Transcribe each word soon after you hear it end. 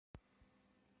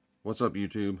What's up,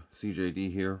 YouTube?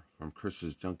 CJD here from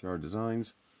Chris's Junkyard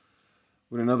Designs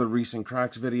with another recent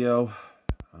cracks video.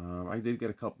 I did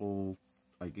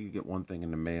get one thing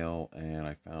in the mail, and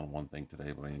I found one thing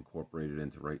today, but I incorporated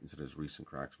it right into this recent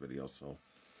cracks video, so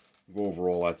we'll go over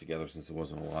all that together since it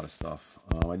wasn't a lot of stuff.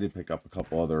 I did pick up a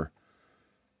couple other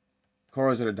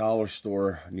cars at a dollar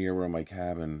store near where my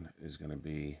cabin is going to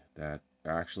be that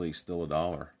are actually still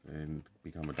 $1 and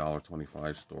become a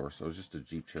 $1.25 store. So it's just a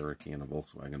Jeep Cherokee and a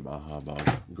Volkswagen Baja Bug.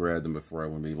 Grabbed them before I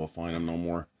wouldn't be able to find them no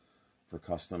more for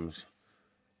customs.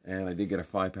 And I did get a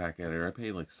 5-pack out of there. I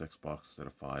paid like $6 instead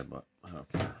of $5, but I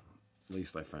don't care. At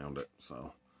least I found it.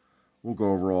 So we'll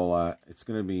go over all that. It's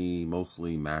going to be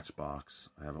mostly Matchbox.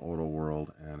 I have an Auto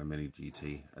World and a Mini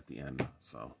GT at the end.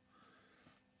 So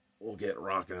we'll get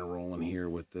rocking and rolling here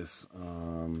with this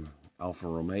Alfa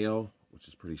Romeo, which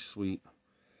is pretty sweet.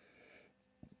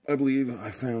 I believe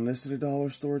I found this at a dollar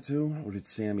store too. Or did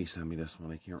Sammy send me this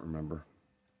one? I can't remember.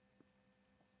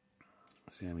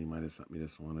 Sammy might have sent me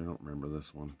this one. I don't remember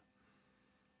this one.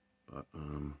 But,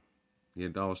 yeah,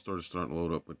 dollar stores are starting to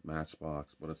load up with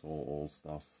Matchbox, but it's all old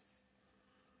stuff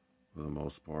for the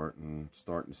most part. And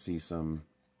starting to see some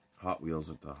Hot Wheels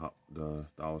at the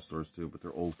dollar stores too, but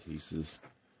they're old cases.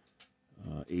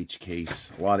 H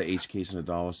case, a lot of H case in the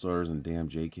dollar stores, and damn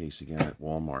J case again at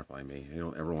Walmart by me. I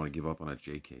don't ever want to give up on that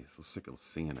J case. So sick of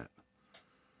seeing it.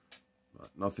 But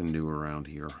nothing new around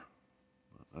here.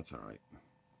 But that's alright.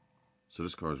 So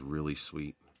this car is really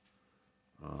sweet.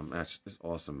 It's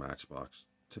awesome Matchbox.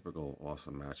 Typical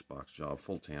awesome Matchbox job.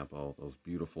 Full tampo. Those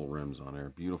beautiful rims on there.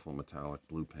 Beautiful metallic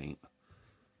blue paint.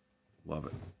 Love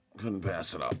it. Couldn't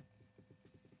pass it up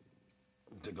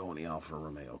to go in the Alfa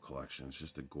Romeo collection. It's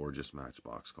just a gorgeous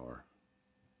Matchbox car.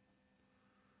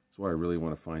 That's why I really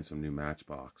want to find some new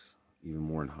Matchbox. Even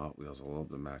more in Hot Wheels. I love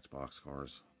the Matchbox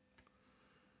cars.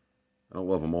 I don't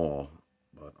love them all,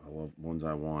 but I love ones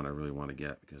I want. I really want to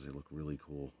get because they look really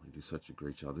cool. They do such a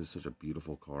great job. This is such a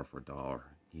beautiful car for $1.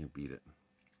 Can't beat it.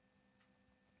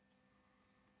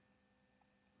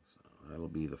 So that'll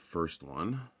be the first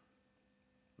one.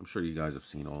 I'm sure you guys have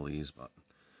seen all these, but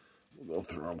we'll go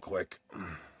through them quick.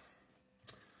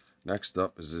 Next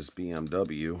up is this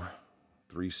BMW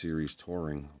 3 Series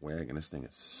Touring wagon. This thing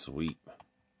is sweet.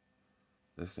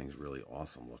 This thing's really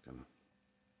awesome looking.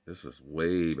 This is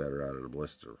way better out of the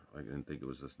blister. I didn't think it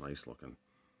was this nice looking.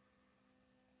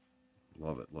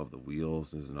 Love it. Love the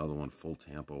wheels. There's another one, full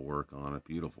tampo work on it.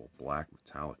 Beautiful black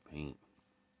metallic paint.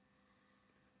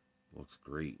 Looks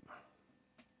great.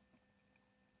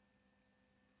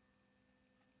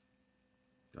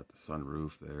 Got the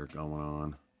sunroof there going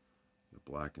on. The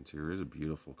black interior is a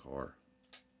beautiful car.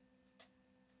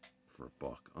 For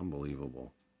 $1.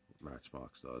 Unbelievable what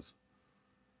Matchbox does.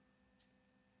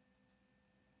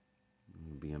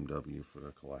 BMW for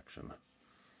the collection.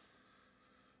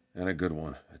 And a good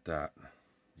one at that.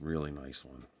 Really nice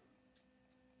one.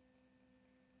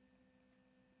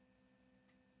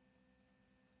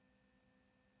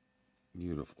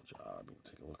 Beautiful job. You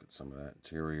can take a look at some of that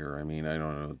interior. I mean, I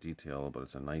don't know detail, but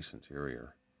it's a nice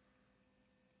interior.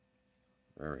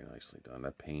 Very nicely done.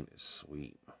 That paint is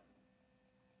sweet.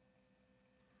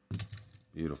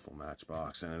 Beautiful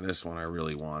Matchbox. And in this one I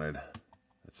really wanted,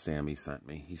 that Sammy sent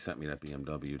me. He sent me that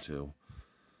BMW too.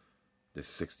 This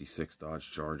 66 Dodge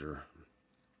Charger.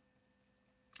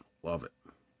 Love it.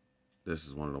 This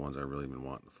is one of the ones I've really been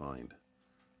wanting to find.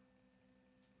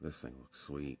 This thing looks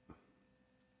sweet.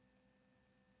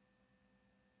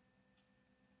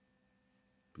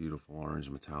 Beautiful orange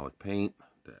metallic paint.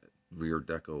 That rear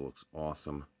deco looks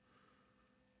awesome.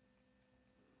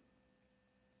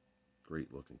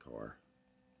 Great looking car.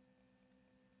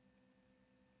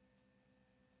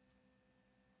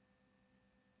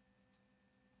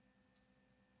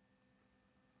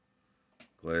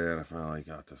 Glad I finally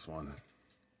got this one.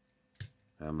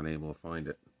 Haven't been able to find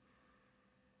it.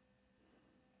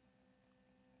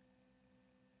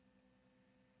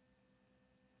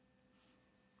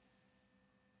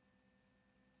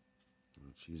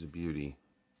 She's a beauty.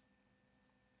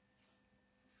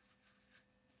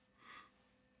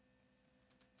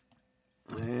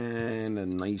 And a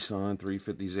Nissan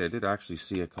 350Z. I did actually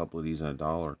see a couple of these in a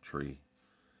Dollar Tree.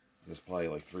 There's probably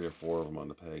like 3 or 4 of them on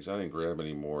the pegs. I didn't grab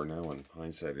any more. Now in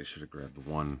hindsight, I should have grabbed the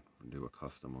one and do a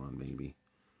custom on maybe.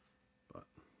 But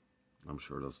I'm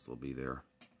sure they'll still be there.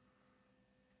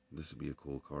 This would be a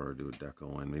cool car to do a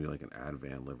deco in. Maybe like an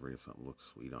Advan livery if something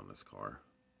looks sweet on this car.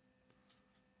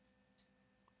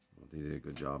 Well, they did a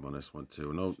good job on this one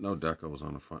too. No decos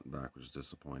on the front and back, which is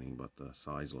disappointing, but the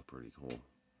sides look pretty cool.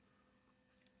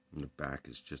 And the back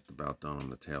is just about done on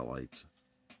the tail lights.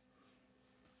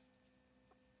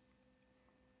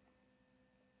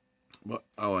 But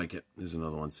I like it. There's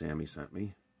another one Sammy sent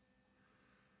me.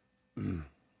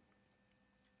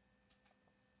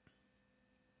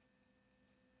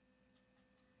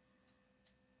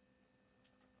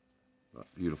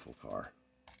 Beautiful car.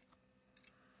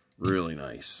 Really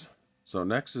nice. So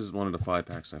next is one of the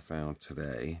 5-packs I found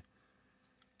today.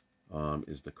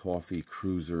 Is the Coffee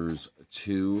Cruisers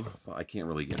 2. I can't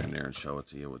really get in there and show it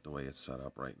to you with the way it's set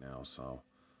up right now, so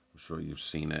I'm sure you've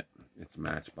seen it. It's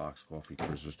Matchbox Coffee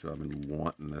Cruisers 2. I've been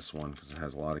wanting this one because it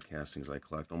has a lot of castings I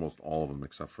collect. Almost all of them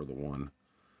except for the one.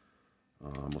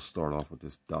 We'll start off with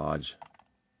this Dodge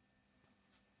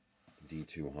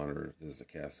D200. This is a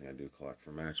casting I do collect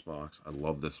for Matchbox. I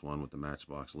love this one with the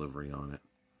Matchbox livery on it.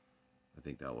 I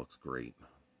think that looks great.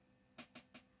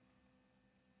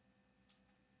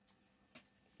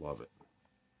 Love it.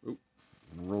 Oop,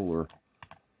 roller.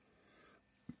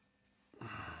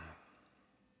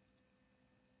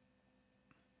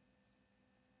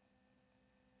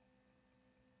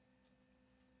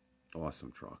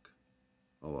 Awesome truck.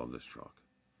 I love this truck.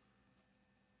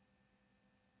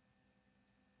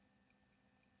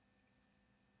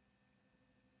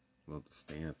 Love the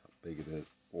stance, how big it is.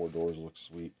 4 doors look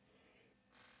sweet.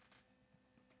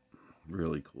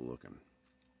 Really cool looking.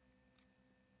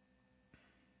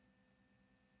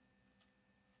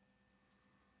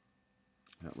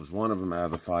 That was one of them out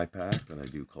of the 5-pack that I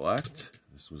do collect.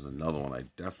 This was another one I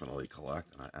definitely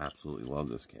collect, and I absolutely love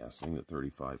this casting, the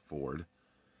 35 Ford.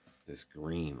 This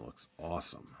green looks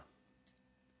awesome.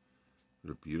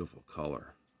 What a beautiful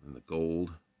color. And the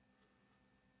gold,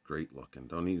 great looking.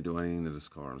 Don't need to do anything to this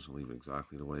car. I'm just going to leave it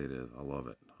exactly the way it is. I love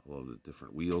it. I love the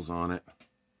different wheels on it.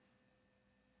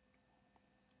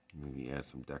 Maybe add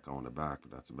some deco on the back,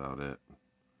 but that's about it.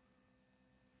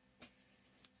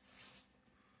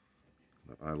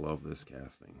 But I love this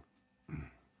casting.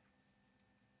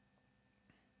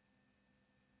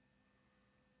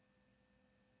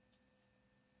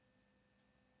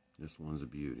 This one's a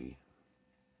beauty.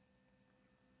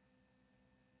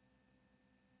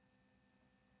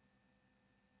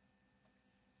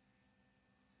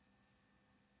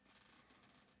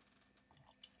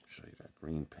 Show you that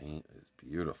green paint is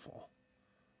beautiful.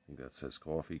 I think that says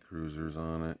Coffee Cruisers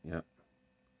on it. Yep.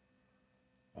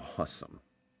 Awesome.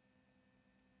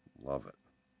 Love it.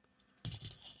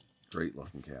 Great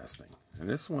looking casting. And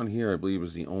this one here, I believe,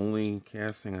 is the only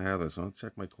casting I have. So I'll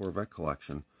check my Corvette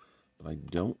collection. But I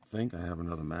don't think I have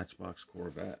another Matchbox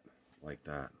Corvette like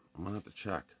that. I'm going to have to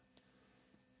check.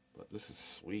 But this is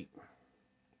sweet.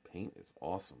 Paint is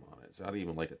awesome on it. It's not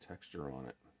even like a texture on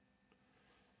it.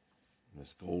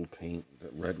 This gold paint, the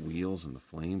red wheels and the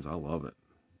flames, I love it.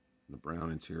 The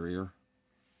brown interior.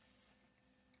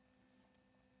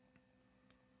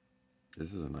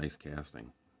 This is a nice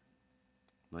casting.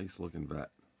 Nice looking vet.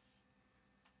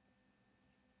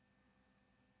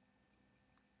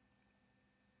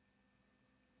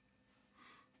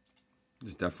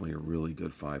 It's definitely a really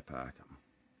good 5-pack.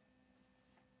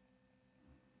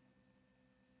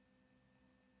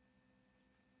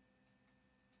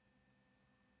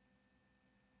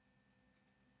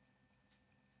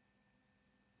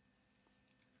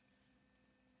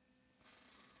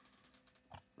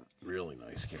 Really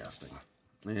nice casting.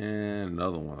 And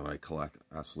another one that I collect.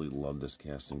 Absolutely love this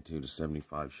casting too. The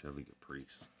 75 Chevy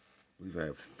Caprice. I believe I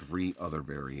have 3 other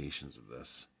variations of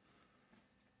this.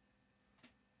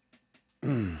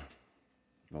 I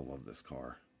love this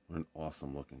car. What an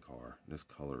awesome looking car. This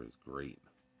color is great.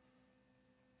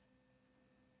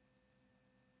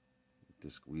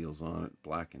 Disc wheels on it.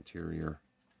 Black interior.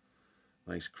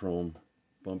 Nice chrome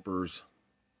bumpers.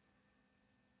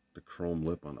 The chrome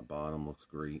lip on the bottom looks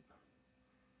great.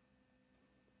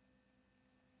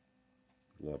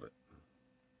 Love it.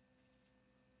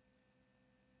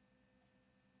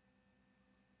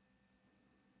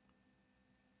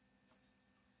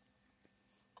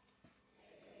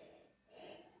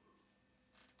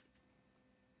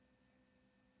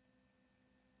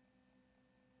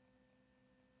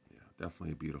 Yeah,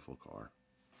 definitely a beautiful car.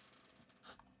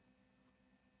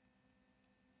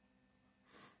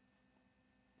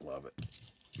 Love it.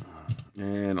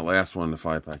 And the last one, the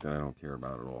 5-pack that I don't care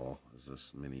about at all, is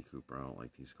this Mini Cooper. I don't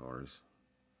like these cars.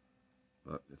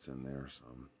 But it's in there, so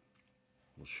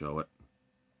we'll show it.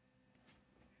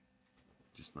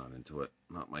 Just not into it.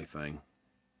 Not my thing.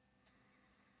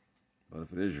 But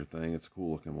if it is your thing, it's a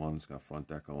cool looking one. It's got front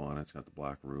deco on it. It's got the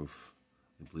black roof.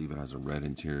 I believe it has a red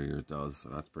interior. It does, so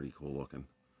that's pretty cool looking.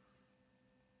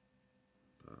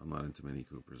 But I'm not into Mini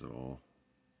Coopers at all.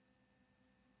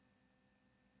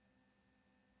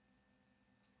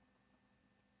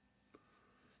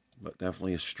 But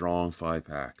definitely a strong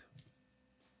 5-pack.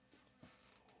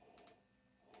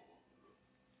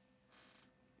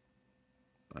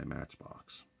 by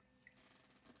Matchbox.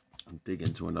 And dig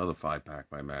into another 5-pack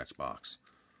by Matchbox.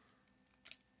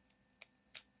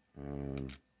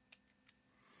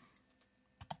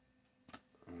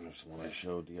 This one I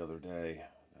showed the other day.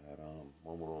 That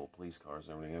one with all the police cars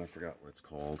and everything. I forgot what it's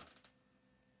called.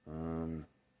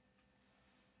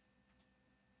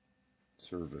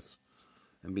 Service.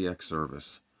 MBX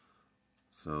Service.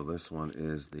 So this one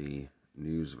is the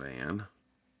news van,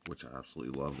 which I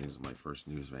absolutely love. This is my first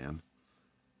news van.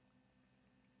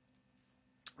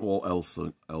 All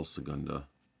El Segunda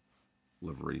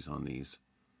liveries on these.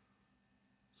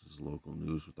 This is local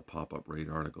news with the pop-up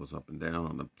radar that goes up and down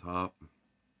on the top.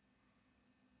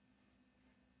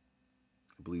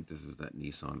 I believe this is that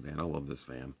Nissan van. I love this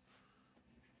van.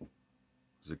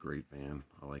 It's a great van.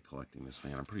 I like collecting this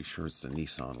van. I'm pretty sure it's the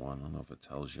Nissan one. I don't know if it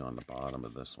tells you on the bottom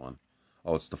of this one.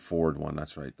 Oh, it's the Ford one.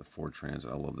 That's right, the Ford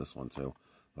Transit. I love this one too.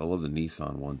 I love the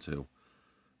Nissan one too.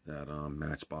 That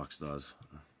Matchbox does.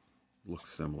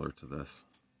 Looks similar to this.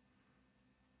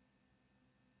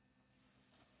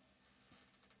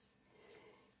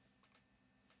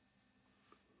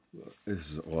 This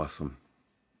is awesome.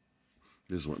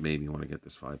 This is what made me want to get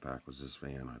this 5-pack, was this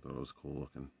van. I thought it was cool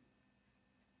looking.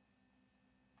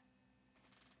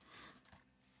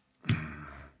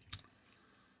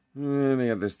 And they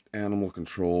have this Animal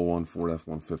Control one, Ford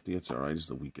F-150. It's alright. It's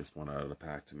the weakest one out of the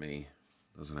pack to me.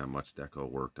 Doesn't have much deco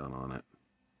work done on it.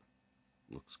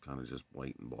 Looks kind of just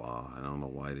white and blah. I don't know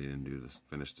why they didn't do this,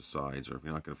 finish the sides. Or if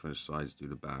you're not going to finish sides, do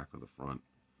the back or the front.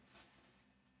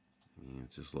 I mean,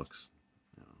 it just looks,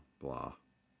 you know, blah.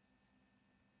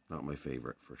 Not my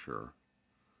favorite for sure.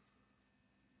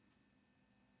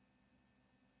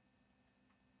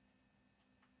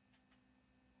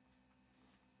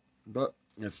 But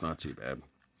it's not too bad.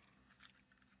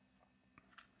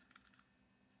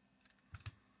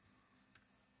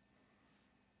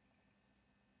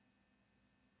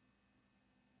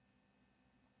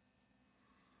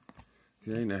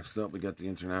 Okay, next up we got the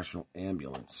International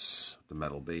Ambulance. The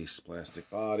metal base, plastic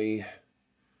body.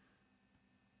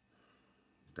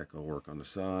 Deco work on the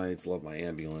sides. Love my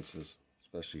ambulances,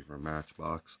 especially for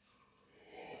Matchbox.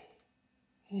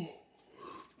 Got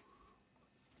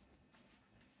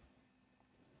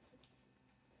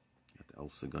the El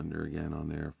Segundo again on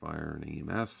there, fire and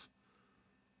EMS.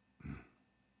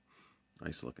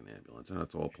 Nice looking ambulance, and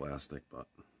it's all plastic, but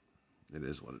it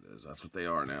is what it is. That's what they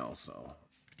are now, so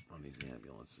on these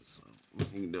ambulances, so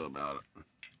nothing you can do about it.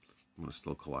 I'm going to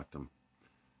still collect them.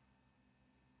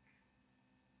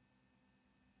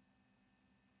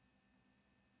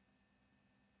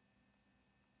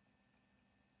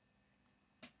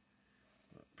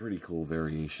 Pretty cool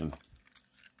variation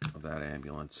of that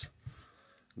ambulance.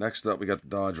 Next up, we got the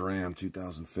Dodge Ram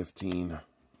 2015.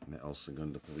 And the El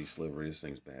Segundo police livery. This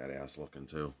thing's badass looking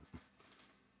too.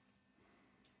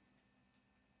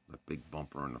 That big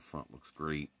bumper in the front looks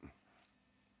great.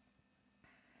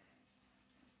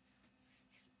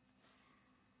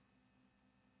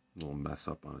 Little mess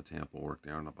up on the Tampa work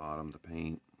there on the bottom. The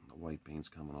paint, the white paint's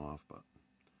coming off, but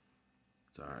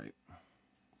it's alright.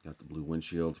 Got the blue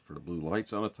windshield for the blue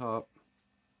lights on the top.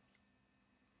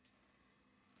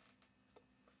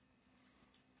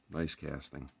 Nice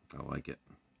casting. I like it.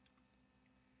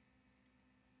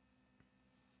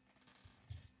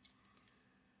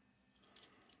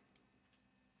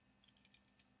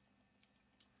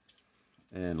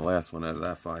 And the last one out of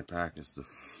that 5-pack is the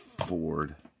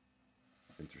Ford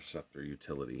Interceptor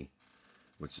Utility,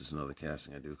 which is another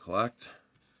casting I do collect.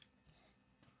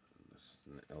 And this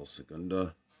is an El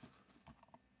Segundo.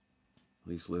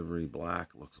 Police livery, black,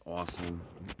 looks awesome.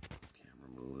 Camera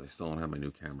move. They still don't have my new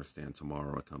camera stand.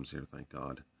 Tomorrow it comes here, thank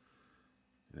God.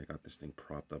 And I got this thing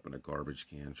propped up in a garbage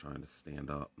can trying to stand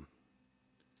up.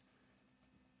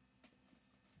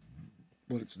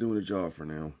 But it's doing a job for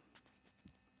now.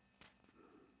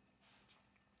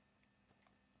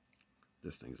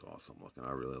 This thing's awesome looking.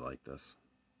 I really like this.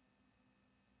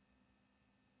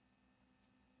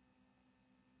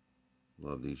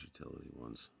 Love these utility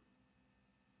ones.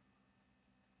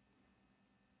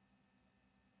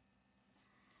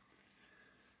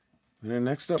 And then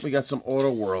next up, we got some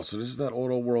Auto World. So this is that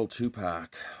Auto World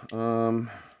 2-pack. A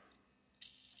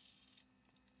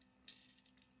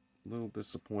little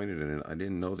disappointed in it. I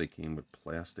didn't know they came with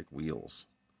plastic wheels.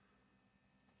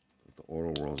 The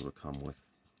Auto Worlds would come with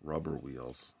rubber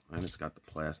wheels. And it's got the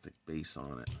plastic base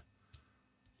on it.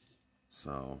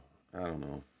 So, I don't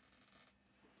know.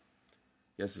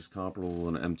 Guess it's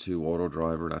comparable to an M2 Auto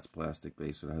Driver. That's plastic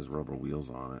base. It has rubber wheels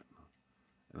on it.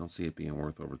 I don't see it being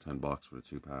worth over $10 for the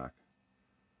 2-pack.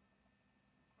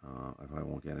 I probably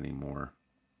won't get any more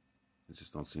They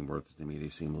just don't seem worth it to me. They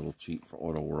seem a little cheap for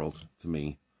Auto World to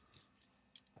me,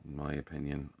 in my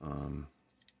opinion.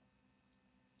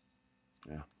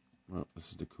 Yeah, well, this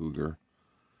is the Cougar.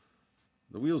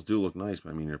 The wheels do look nice,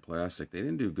 but I mean, they're plastic. They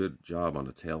didn't do a good job on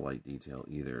the taillight detail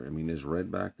either. I mean, there's red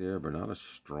back there, but not a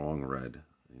strong red.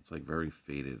 It's like very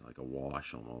faded, like a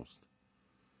wash almost.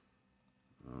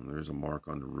 There's a mark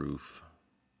on the roof,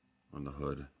 on the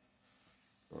hood.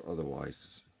 But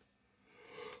otherwise,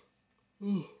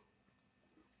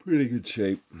 pretty good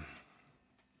shape.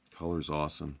 Color's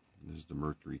awesome. This is the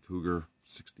Mercury Cougar,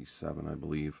 67, I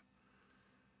believe.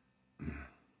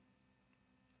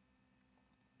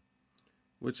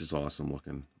 Which is awesome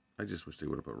looking. I just wish they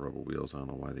would have put rubber wheels. I don't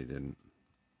know why they didn't.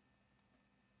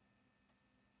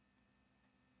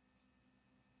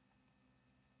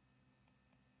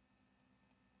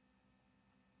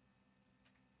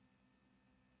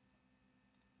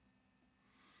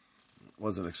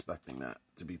 Wasn't expecting that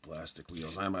to be plastic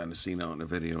wheels. I might have seen out in the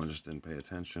video and just didn't pay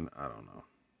attention. I don't know.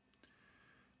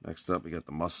 Next up, we got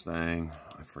the Mustang.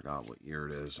 I forgot what year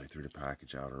it is. I threw the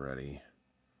package out already.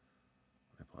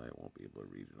 I probably won't be able to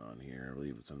read it on here. I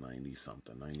believe it's a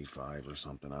 90-something, 95 or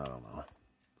something. I don't know.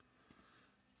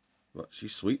 But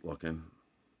she's sweet looking.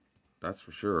 That's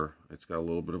for sure. It's got a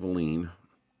little bit of a lean.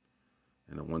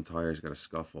 And the one tire's got a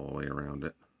scuff all the way around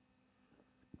it.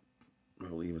 I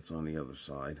believe it's on the other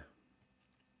side.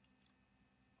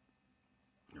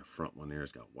 The front one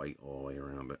there's got white all the way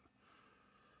around it.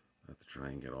 I have to try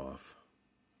and get off.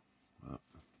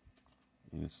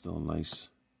 And it's still nice.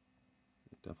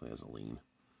 It definitely has a lean.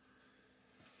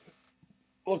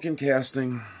 Looking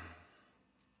casting.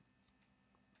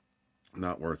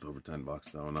 Not worth over 10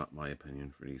 bucks though, not my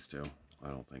opinion for these two. I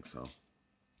don't think so.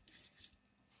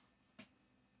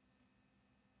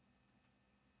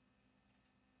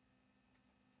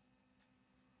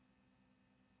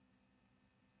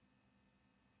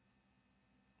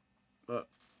 But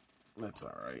that's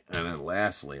alright. And then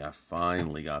lastly, I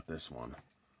finally got this one.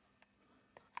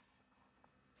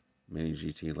 Mini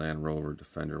GT Land Rover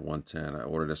Defender 110. I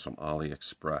ordered this from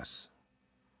AliExpress.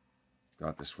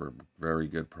 Got this for a very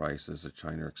good price. This is a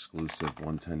China exclusive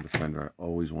 110 Defender I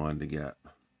always wanted to get.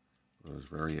 It was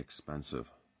very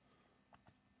expensive.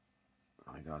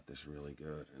 I got this really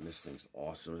good. And this thing's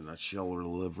awesome in that shell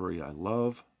livery I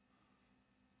love.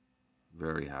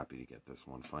 Very happy to get this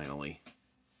one finally.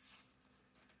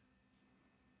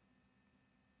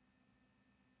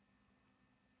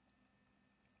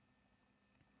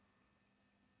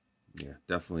 Yeah,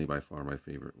 definitely by far my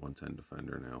favorite 110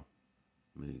 Defender now.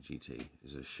 Mini GT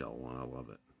is a shell one. I love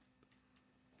it.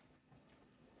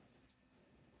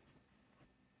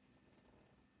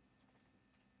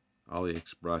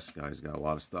 AliExpress, guys, got a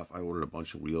lot of stuff. I ordered a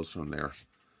bunch of wheels from there.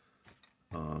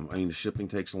 I mean, the shipping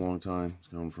takes a long time. It's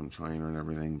coming from China and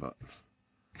everything, but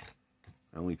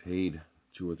I only paid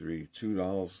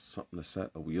 $2 something a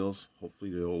set of wheels.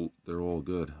 Hopefully they're all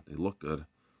good. They look good.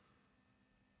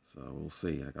 So we'll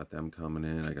see. I got them coming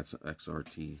in. I got some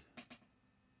XRT,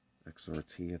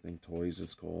 I think Toys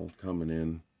it's called, coming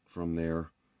in from there.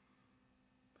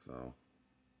 So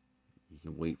you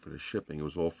can wait for the shipping. It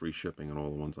was all free shipping on all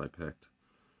the ones I picked.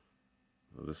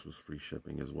 So this was free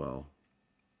shipping as well.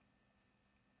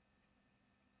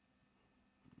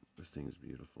 This thing is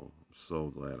beautiful. I'm so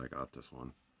glad I got this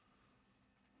one.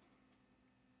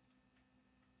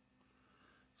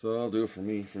 So that'll do it for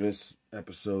me for this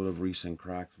episode of Recent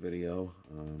Cracks video.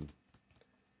 I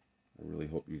really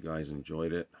hope you guys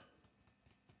enjoyed it.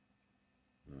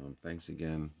 Thanks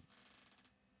again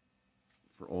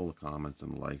for all the comments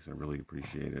and likes. I really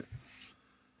appreciate it.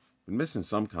 Been missing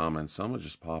some comments. Some are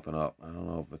just popping up. I don't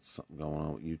know if it's something going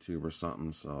on with YouTube or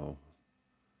something. So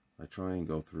I try and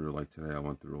go through, like today I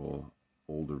went through all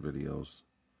older videos.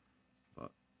 But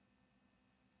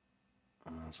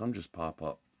some just pop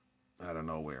up out of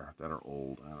nowhere that are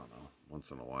old. I don't know.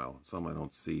 Once in a while. Some I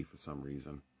don't see for some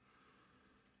reason.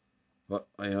 But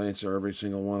I answer every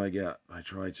single one I get. I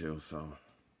try to. So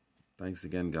thanks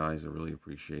again, guys. I really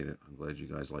appreciate it. I'm glad you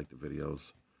guys like the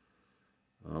videos.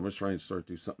 I'm just trying to start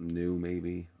do something new,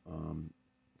 maybe.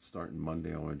 Starting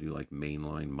Monday, I want to do like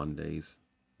mainline Mondays.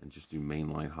 And just do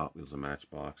mainline Hot Wheels and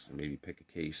Matchbox. And maybe pick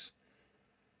a case.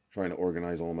 Trying to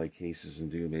organize all my cases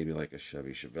and do maybe like a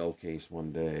Chevy Chevelle case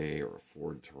one day. Or a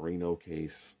Ford Torino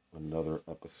case another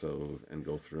episode. And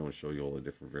go through and show you all the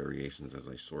different variations as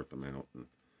I sort them out. And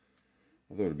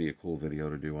I thought it would be a cool video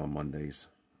to do on Mondays.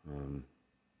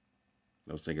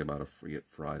 I was thinking about a Free It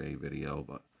Friday video,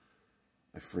 but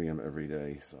I free them every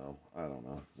day, so I don't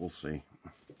know. We'll see.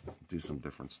 Do some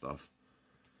different stuff.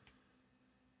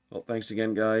 Well, thanks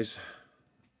again, guys.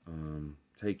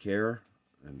 Take care,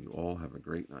 and you all have a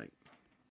great night.